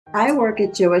I work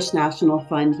at Jewish National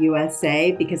Fund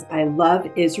USA because I love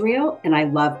Israel and I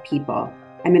love people.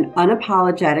 I'm an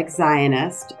unapologetic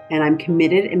Zionist and I'm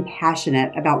committed and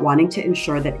passionate about wanting to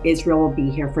ensure that Israel will be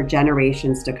here for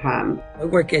generations to come. I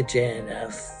work at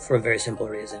JNF for a very simple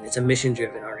reason. It's a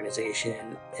mission-driven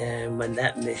organization, and when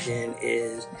that mission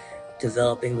is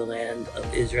developing the land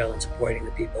of Israel and supporting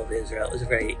the people of Israel, it was a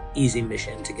very easy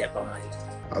mission to get behind.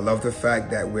 I love the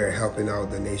fact that we're helping out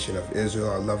the nation of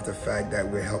Israel. I love the fact that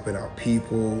we're helping out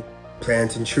people,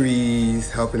 planting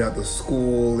trees, helping out the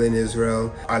school in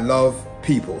Israel. I love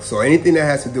people, so anything that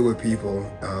has to do with people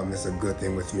is a good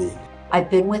thing with me. I've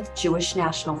been with Jewish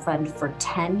National Fund for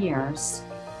 10 years.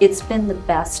 It's been the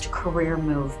best career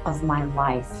move of my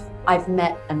life. I've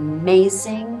met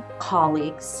amazing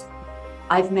colleagues.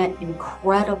 I've met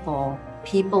incredible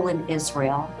people in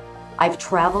Israel. I've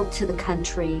traveled to the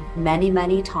country many,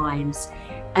 many times,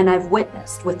 and I've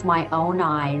witnessed with my own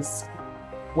eyes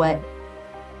what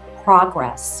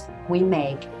progress we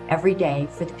make every day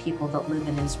for the people that live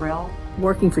in Israel.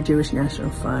 Working for Jewish National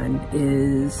Fund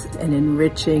is an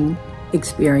enriching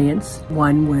experience,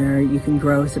 one where you can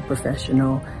grow as a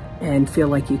professional and feel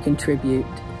like you contribute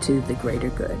to the greater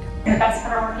good. The best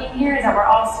part of working here is that we're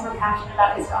all super passionate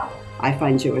about Israel. I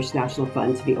find Jewish National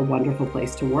Fund to be a wonderful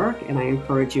place to work, and I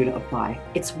encourage you to apply.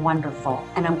 It's wonderful,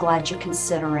 and I'm glad you're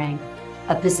considering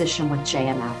a position with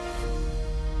JNF.